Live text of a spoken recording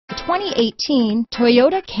2018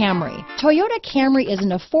 Toyota Camry. Toyota Camry is an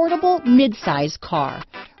affordable mid-size car.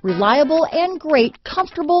 Reliable and great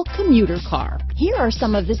comfortable commuter car. Here are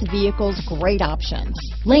some of this vehicle's great options: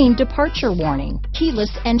 lane departure warning,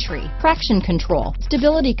 keyless entry, traction control,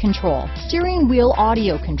 stability control, steering wheel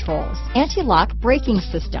audio controls, anti-lock braking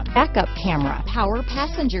system, backup camera, power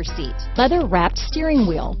passenger seat, leather wrapped steering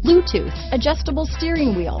wheel, Bluetooth, adjustable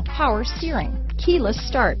steering wheel, power steering, keyless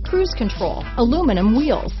start, cruise control, aluminum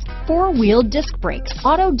wheels, four-wheel disc brakes,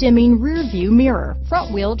 auto-dimming rear view mirror,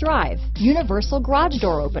 front-wheel drive, universal garage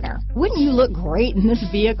door opener. Wouldn't you look great in this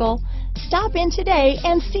vehicle? Stop in today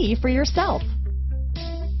and see for yourself.